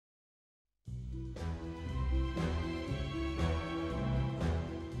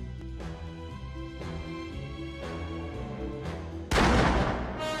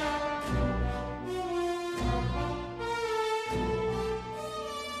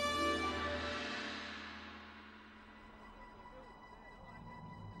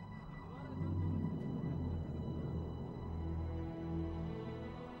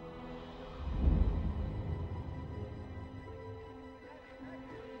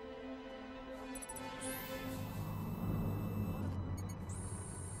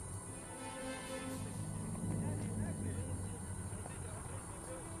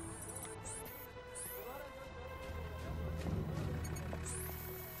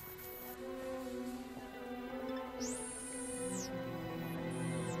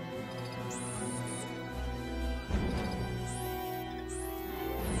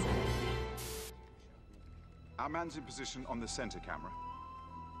man's in position on the center camera.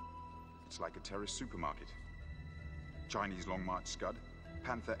 It's like a terrorist supermarket. Chinese Long March Scud,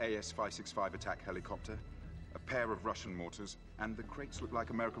 Panther AS-565 attack helicopter, a pair of Russian mortars, and the crates look like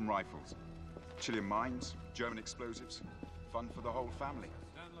American rifles. Chilean mines, German explosives. Fun for the whole family.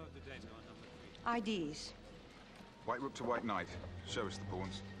 Download the data on number 3. IDs. White Rook to White Knight. Show us the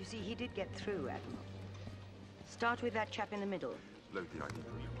pawns. You see, he did get through, Admiral. Start with that chap in the middle. Load the ID.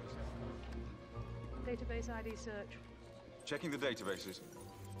 Database ID search. Checking the databases.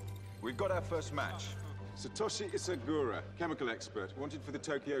 We've got our first match. Satoshi Isagura, chemical expert, wanted for the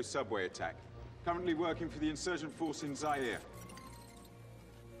Tokyo subway attack. Currently working for the insurgent force in Zaire.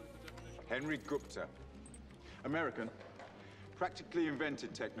 Henry Gupta. American. Practically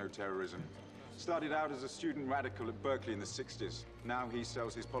invented techno-terrorism. Started out as a student radical at Berkeley in the 60s. Now he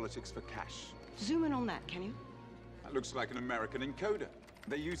sells his politics for cash. Zoom in on that, can you? That looks like an American encoder.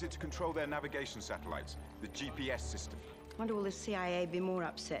 They use it to control their navigation satellites, the GPS system. Wonder will the CIA be more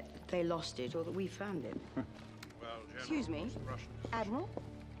upset that they lost it or that we found it? Well, General, Excuse me, Admiral?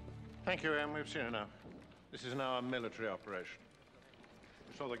 Thank you, Em. We've seen enough. This is now a military operation.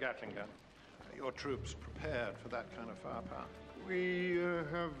 You saw the Gatling gun. Your troops prepared for that kind of firepower. We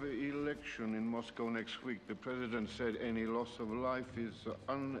have an election in Moscow next week. The president said any loss of life is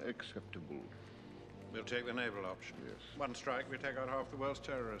unacceptable. We'll take the naval option. Yes. One strike, we take out half the world's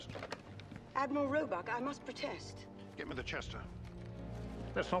terrorists. Admiral Roebuck, I must protest. Get me the Chester.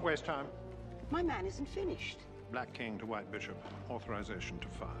 Let's not waste time. My man isn't finished. Black King to White Bishop. Authorization to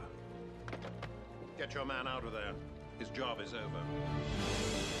fire. Get your man out of there. His job is over.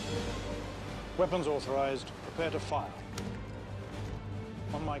 Weapons authorized. Prepare to fire.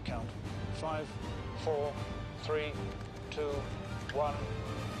 On my count. 5, 4, 3, 2, 1.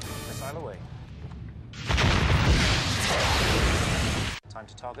 Missile away. Time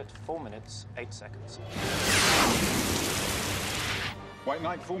to target, 4 minutes, 8 seconds. White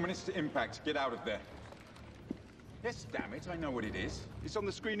Knight, 4 minutes to impact. Get out of there. Yes, damn it, I know what it is. It's on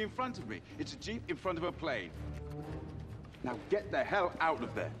the screen in front of me. It's a jeep in front of a plane. Now get the hell out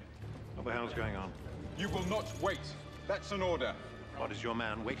of there. What the hell's going on? You will not wait. That's an order. What is your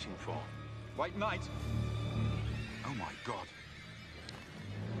man waiting for? White Knight. Oh my God.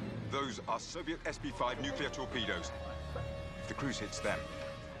 Those are Soviet SB-5 nuclear torpedoes. If the cruise hits them.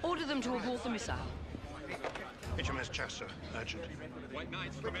 Order them to abort the missile. HMS Chester, urgent. White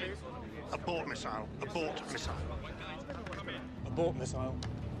Knight, come in. Abort missile. Abort missile. Abort missile.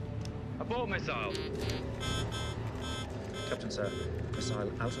 Abort missile. Captain, sir,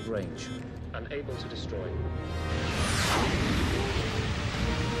 missile out of range. Unable to destroy.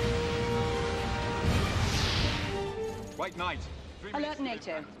 White Knight. Alert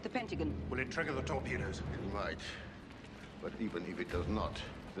NATO, the Pentagon. Will it trigger the torpedoes? It might. But even if it does not,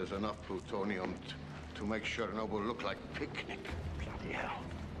 there's enough plutonium to make Chernobyl look like picnic. Bloody hell.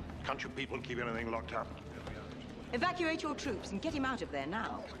 Can't you people keep anything locked up? Evacuate your troops and get him out of there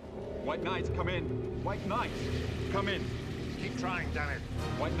now. White Knight, come in. White Knight, come in. Keep trying, damn it.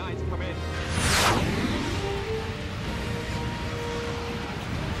 White Knight, come in.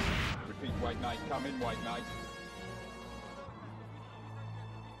 Repeat, White Knight, come in, White Knight.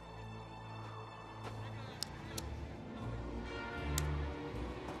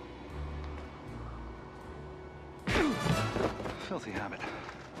 Filthy habit.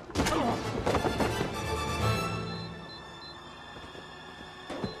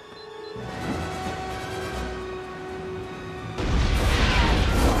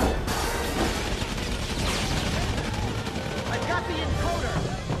 I've got the encoder!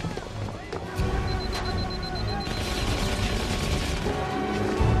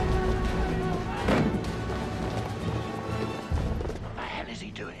 What the hell is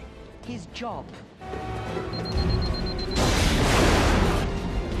he doing? His job.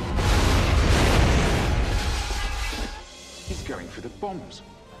 He's going for the bombs.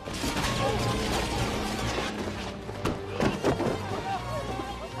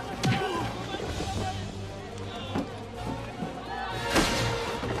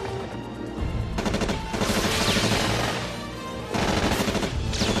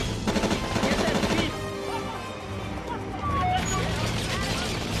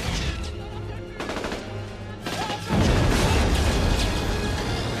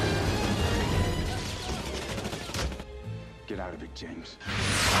 Get out of it, James.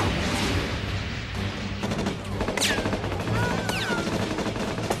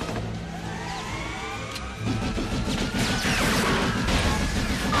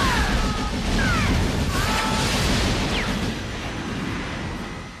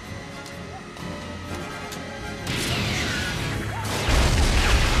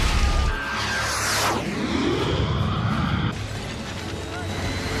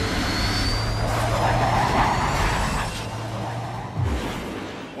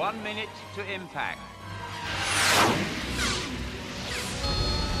 1 minute to impact.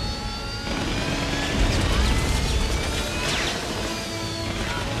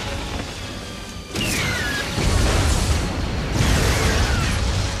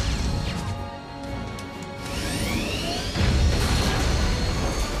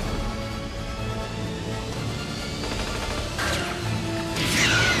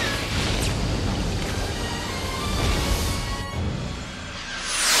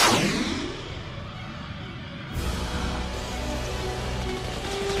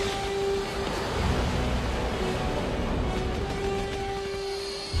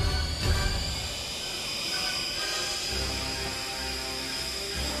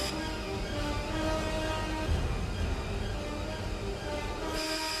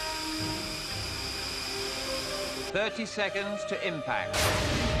 "30 seconds to impact."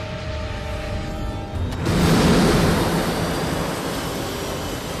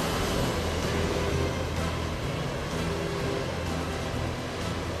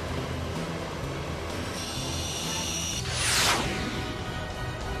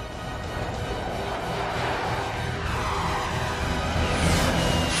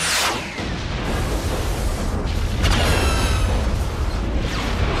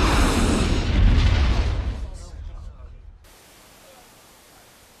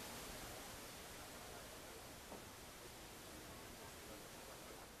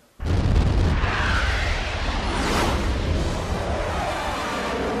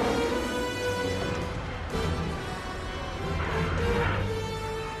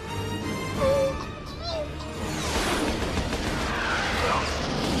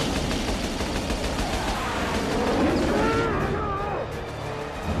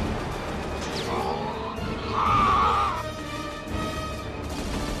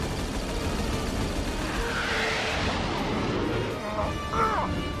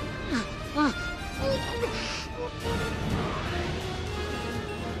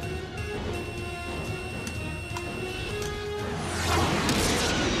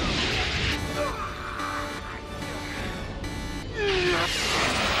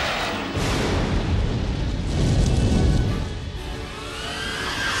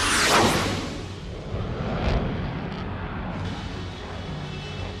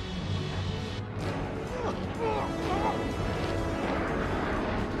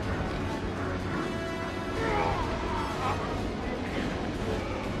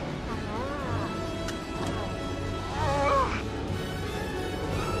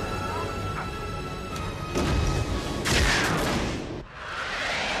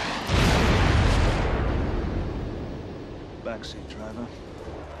 Backseat driver.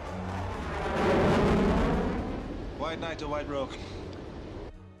 White Knight to White Rook.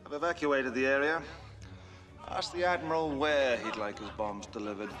 I've evacuated the area. Asked the Admiral where he'd like his bombs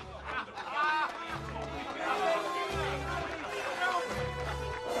delivered.